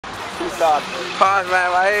Pause man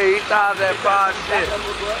right here, he thought that pause shit.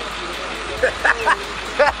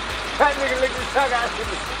 That nigga licked his tongue out.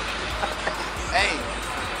 Hey,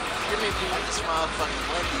 give me this motherfucking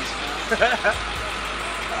Wendy's, man.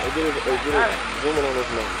 Get it, zoom in on this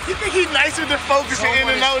man. You think he's nicer than focusing in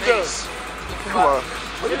and out though? Come on.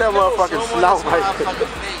 Look at that motherfucking snout right there. Motherfucking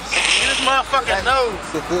face. Get his motherfucking nose.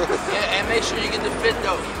 Yeah, and make sure you get the fit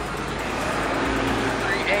though. 3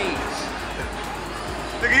 A's.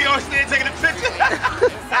 Nigga, he on stage taking a picture.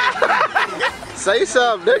 Say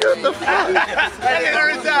something, nigga. What the fuck? That nigga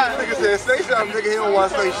every time. Nigga said, say something, nigga. He don't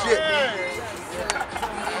want to say shit.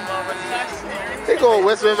 He gonna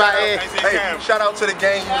whisper in my ear. Hey, shout out to the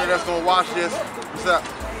gang unit that's gonna watch this. What's up?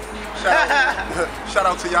 Shout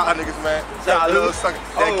out to y'all niggas, man. Y'all little sucker.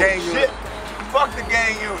 That gang unit. Fuck the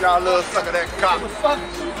gang unit. Y'all little sucker that cop. Fuck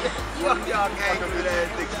y'all gang unit ass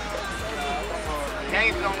niggas.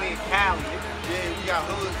 Gangs don't mean Cali. Yeah, we got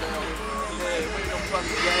hoods down here. Yeah, we ain't no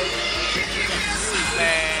fucking gang.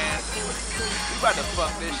 Man, we about to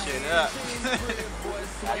fuck this shit up.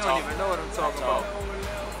 You don't even know what I'm talking about.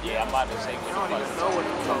 Yeah, I'm about to say, You don't even know what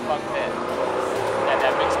I'm talking about. fuck that.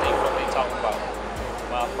 That mixtape, what they talking about.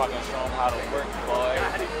 Motherfucking show them how to work, boy.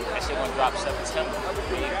 That shit gonna drop September.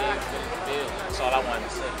 That's all I wanted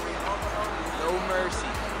to say. No mercy.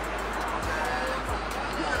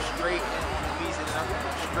 Straight in.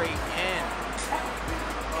 Straight in.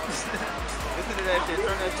 Listen to that shit.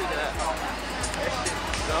 Turn that shit up. That shit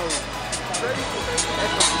is so.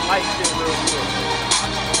 That's some light shit real quick.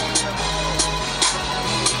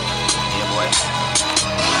 Yeah, boy.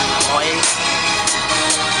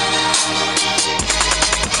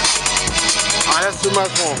 Oh, that's too much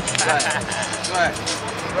for him.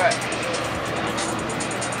 Right.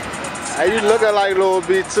 Hey, you looking like Lil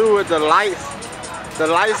B too with the lights. The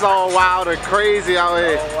lights all wild and crazy out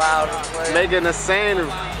here. Oh, wow, Making the sand.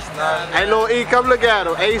 Hey, Lil E, come look at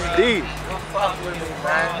him. HD. fuck with me,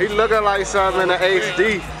 man. He looking like something in the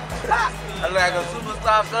HD. I look like a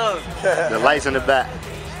superstar son. The lights in the back.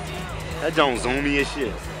 That don't zoomy as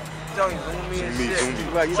shit. Don't zoom me and shit.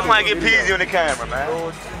 Zoomy. Somebody get Peasy on the camera, man.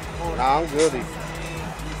 Nah, I'm goody.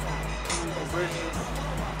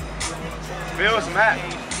 Bill, some hat.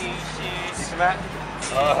 Some hat.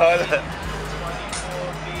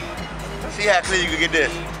 See how clear you can get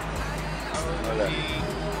this.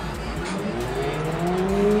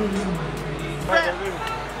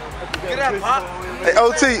 Get up, Pop. Hey,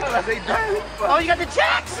 OT. Oh, you got the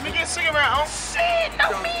jacks? Let me get a cigarette, home. Shit,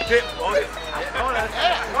 no me.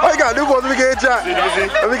 Oh, you got new boys. Let me get a jack.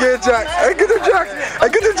 Let me get a jack. Hey, get the jacks. Hey,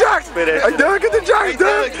 get the jacks. Hey, Doug, get the jacks,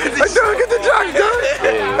 Doug. Hey, Doug, get the jacks, Doug.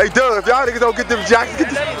 Hey, Doug, if y'all niggas don't get them jacks, get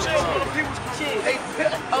the. Hey,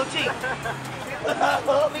 OG.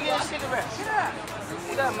 Let me get a cigarette. Sit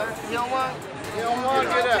up, man. You don't want? You don't want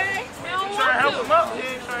to get up. Trying to help him up. He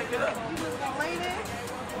ain't trying to get up.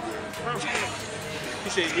 He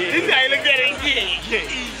said, yeah. He said, look at it.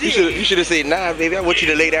 You should have said, nah, baby. I want you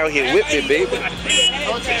to lay down here with me, baby. I'm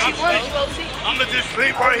gonna just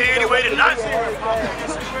sleep right here anyway tonight.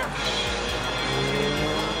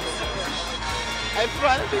 Hey, bro,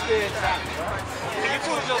 let me get a jack.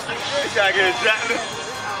 He's trying to get a jack.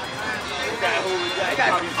 I got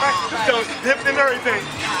the fresh. So dipped and everything.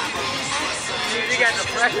 You got the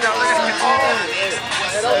pressure on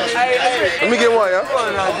Let me get one, yeah.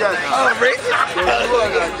 Oh, Rick.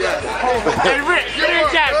 Hey, Rick, give me a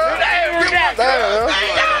jack. Damn,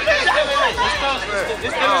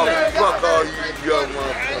 Fuck all you young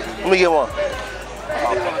motherfuckers. Let me get one.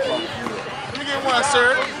 Let me get one,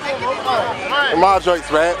 sir. My drinks,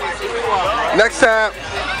 man. Next time,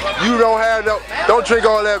 you don't drink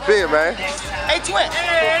all that beer, man. Hey, twin.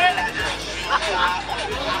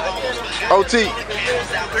 OT. Look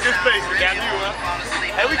at his face. We got you, huh?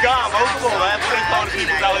 Hey, we gone, bro. Come on, man. Please call the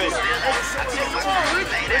people out here.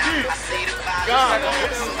 Gone.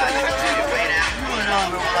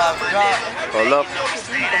 Hold up.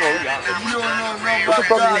 What the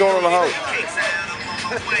fuck are you doing in the house?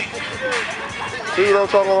 See what I'm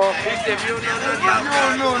talking about? You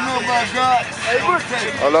don't know nothing about God. Hey, what's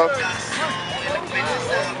that? Hold up.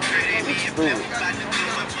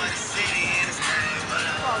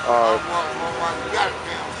 I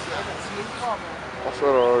said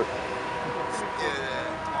alright.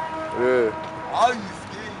 Yeah. Are you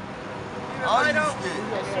scared? Are you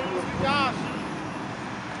scared?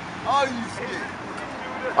 Are you scared?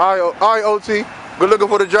 Alright, OT. Good looking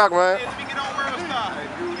for the jack, man.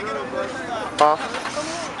 Huh?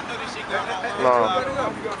 No.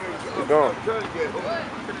 Keep going.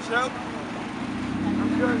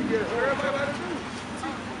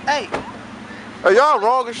 Hey. Hey, y'all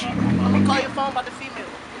wrong as shit. Let me call your phone about the female.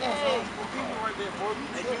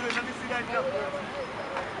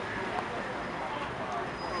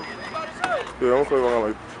 Yeah, I'm gonna play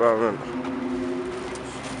like 5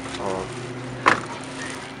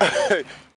 minutes.